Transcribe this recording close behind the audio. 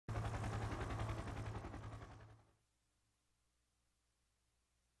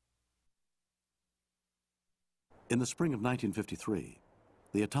In the spring of 1953,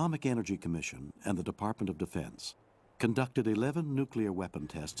 the Atomic Energy Commission and the Department of Defense conducted 11 nuclear weapon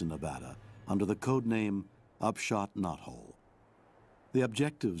tests in Nevada under the code name Upshot-Knothole. The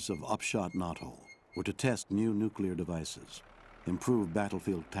objectives of Upshot-Knothole were to test new nuclear devices, improve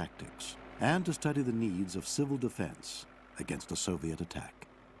battlefield tactics, and to study the needs of civil defense against a Soviet attack.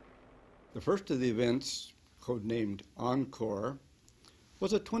 The first of the events, codenamed Encore,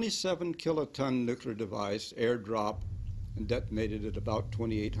 was a 27-kiloton nuclear device airdropped and detonated at about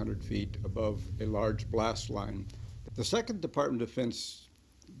 2,800 feet above a large blast line. The second Department of Defense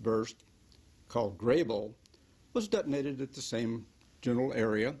burst, called Grable, was detonated at the same general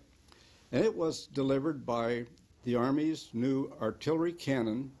area, and it was delivered by the Army's new artillery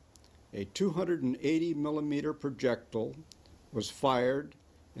cannon. A 280-millimeter projectile was fired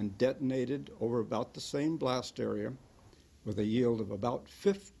and detonated over about the same blast area with a yield of about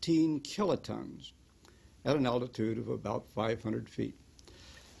 15 kilotons at an altitude of about 500 feet.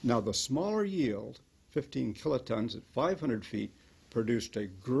 Now, the smaller yield, 15 kilotons at 500 feet, produced a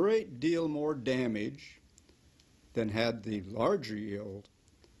great deal more damage than had the larger yield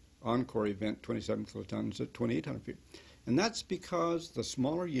Encore event, 27 kilotons at 2,800 feet. And that's because the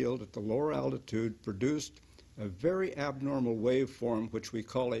smaller yield at the lower altitude produced a very abnormal waveform, which we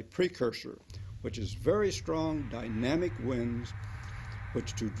call a precursor, which is very strong dynamic winds,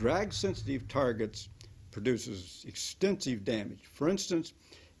 which to drag-sensitive targets produces extensive damage. For instance,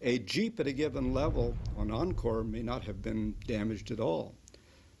 a Jeep at a given level on Encore may not have been damaged at all.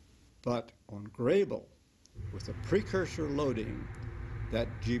 But on Grable, with a precursor loading, that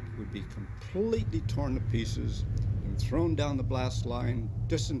Jeep would be completely torn to pieces and thrown down the blast line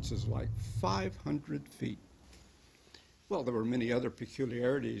distances like 500 feet. Well, there were many other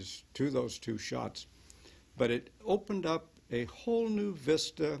peculiarities to those two shots, but it opened up a whole new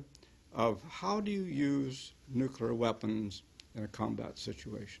vista of how do you use nuclear weapons in a combat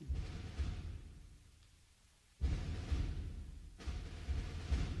situation.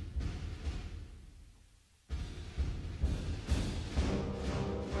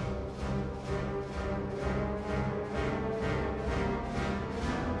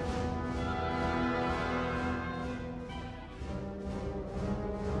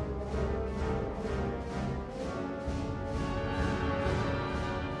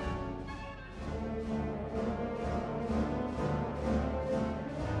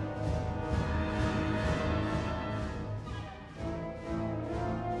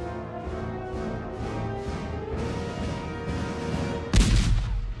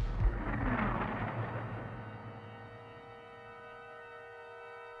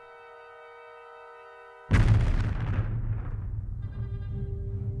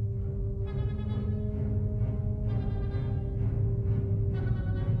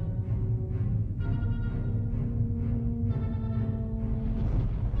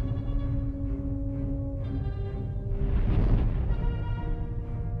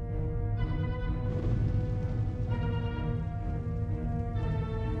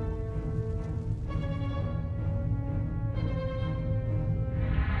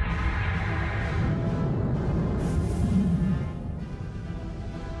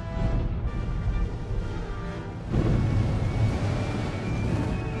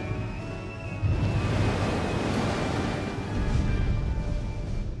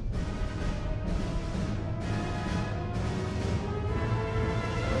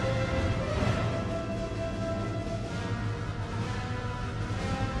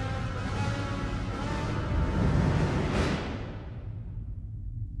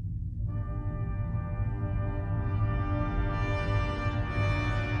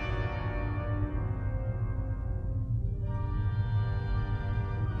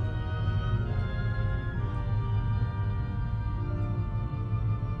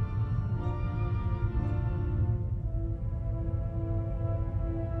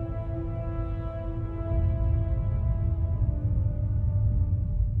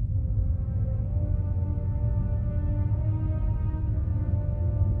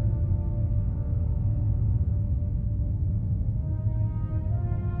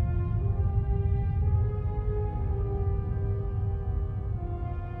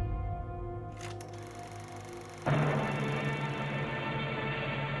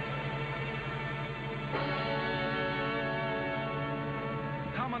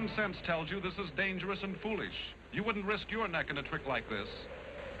 Common sense tells you this is dangerous and foolish. You wouldn't risk your neck in a trick like this.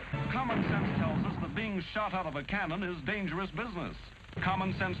 Common sense tells us that being shot out of a cannon is dangerous business.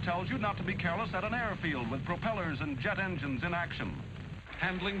 Common sense tells you not to be careless at an airfield with propellers and jet engines in action.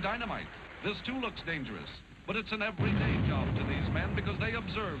 Handling dynamite. This too looks dangerous, but it's an everyday job to these men because they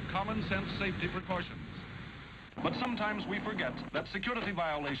observe common sense safety precautions. But sometimes we forget that security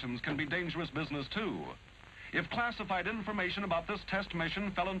violations can be dangerous business too. If classified information about this test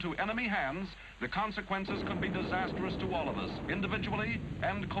mission fell into enemy hands, the consequences could be disastrous to all of us, individually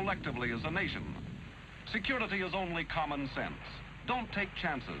and collectively as a nation. Security is only common sense. Don't take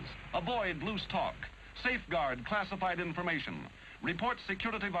chances. Avoid loose talk. Safeguard classified information. Report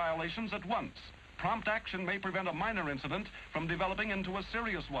security violations at once. Prompt action may prevent a minor incident from developing into a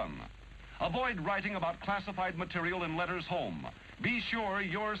serious one. Avoid writing about classified material in letters home. Be sure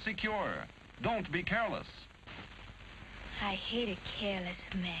you're secure. Don't be careless. I hate a careless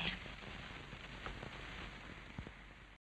man.